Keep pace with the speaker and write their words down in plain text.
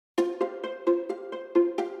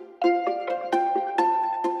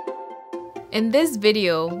In this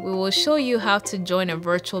video, we will show you how to join a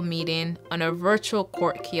virtual meeting on a virtual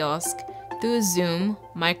court kiosk through Zoom,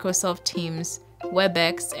 Microsoft Teams,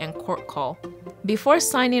 WebEx, and Court Call. Before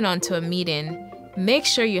signing on to a meeting, make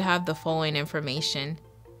sure you have the following information: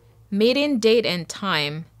 meeting date and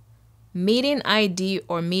time, meeting ID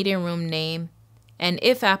or meeting room name, and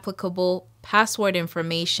if applicable, password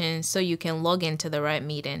information so you can log into the right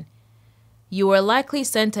meeting. You were likely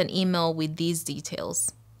sent an email with these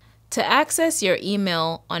details. To access your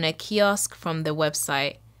email on a kiosk from the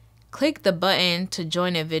website, click the button to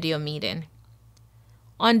join a video meeting.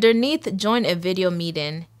 Underneath Join a Video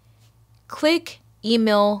Meeting, click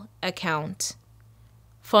Email Account.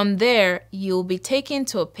 From there, you'll be taken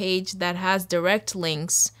to a page that has direct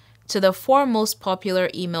links to the four most popular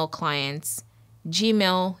email clients: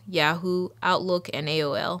 Gmail, Yahoo, Outlook, and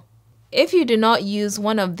AOL. If you do not use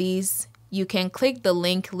one of these, you can click the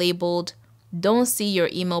link labeled "Don't see your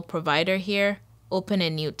email provider here," open a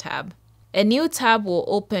new tab. A new tab will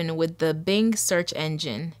open with the Bing search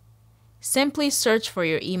engine. Simply search for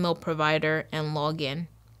your email provider and log in.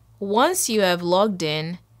 Once you have logged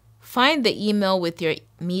in, find the email with your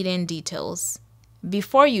meeting details.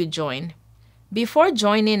 Before you join. Before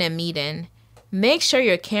joining a meeting, make sure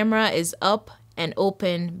your camera is up and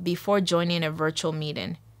open before joining a virtual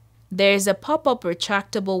meeting. There is a pop-up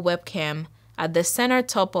retractable webcam at the center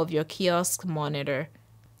top of your kiosk monitor.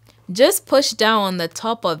 Just push down on the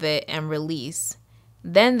top of it and release.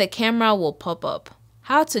 Then the camera will pop up.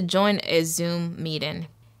 How to join a Zoom meeting.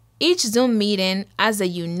 Each Zoom meeting has a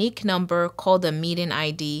unique number called a meeting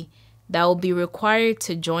ID that will be required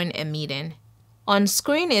to join a meeting. On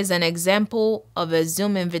screen is an example of a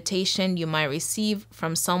Zoom invitation you might receive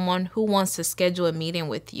from someone who wants to schedule a meeting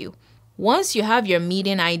with you. Once you have your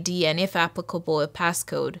meeting ID and, if applicable, a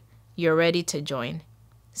passcode, you're ready to join.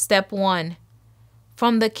 Step 1.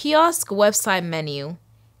 From the kiosk website menu,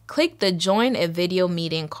 click the Join a Video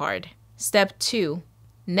Meeting card. Step 2.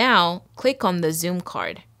 Now, click on the Zoom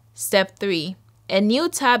card. Step 3. A new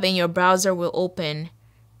tab in your browser will open,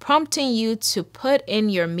 prompting you to put in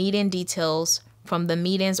your meeting details from the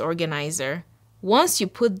meeting's organizer. Once you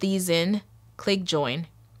put these in, click Join.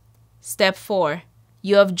 Step 4.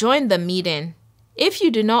 You have joined the meeting. If you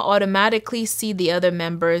do not automatically see the other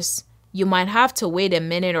members, you might have to wait a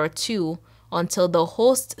minute or two until the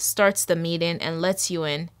host starts the meeting and lets you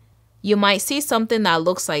in. You might see something that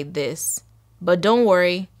looks like this, but don't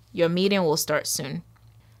worry, your meeting will start soon.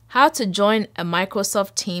 How to join a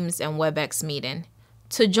Microsoft Teams and WebEx meeting.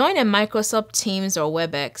 To join a Microsoft Teams or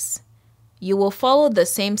WebEx, you will follow the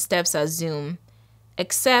same steps as Zoom,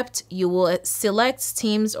 except you will select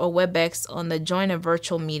Teams or WebEx on the Join a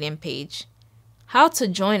Virtual Meeting page. How to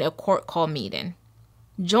join a court call meeting.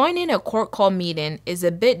 Joining a court call meeting is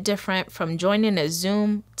a bit different from joining a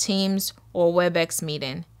Zoom, Teams, or WebEx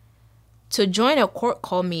meeting. To join a court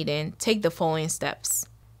call meeting, take the following steps.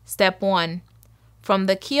 Step 1. From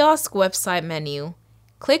the kiosk website menu,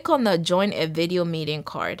 click on the Join a Video Meeting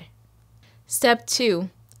card. Step 2.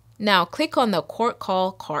 Now click on the Court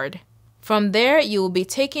Call card. From there, you will be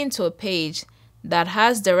taken to a page that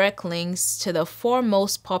has direct links to the four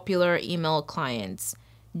most popular email clients: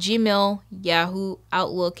 Gmail, Yahoo,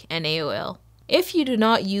 Outlook, and AOL. If you do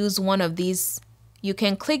not use one of these, you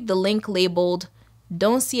can click the link labeled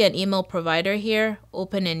 "Don't see an email provider here,"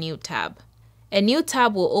 open a new tab. A new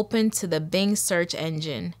tab will open to the Bing search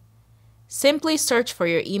engine. Simply search for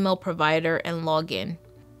your email provider and log in.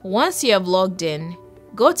 Once you have logged in,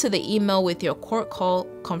 go to the email with your court call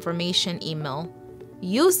confirmation email.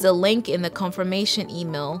 Use the link in the confirmation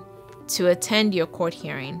email to attend your court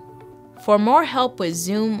hearing. For more help with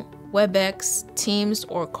Zoom, WebEx, Teams,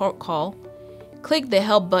 or Court Call, click the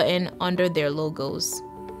Help button under their logos.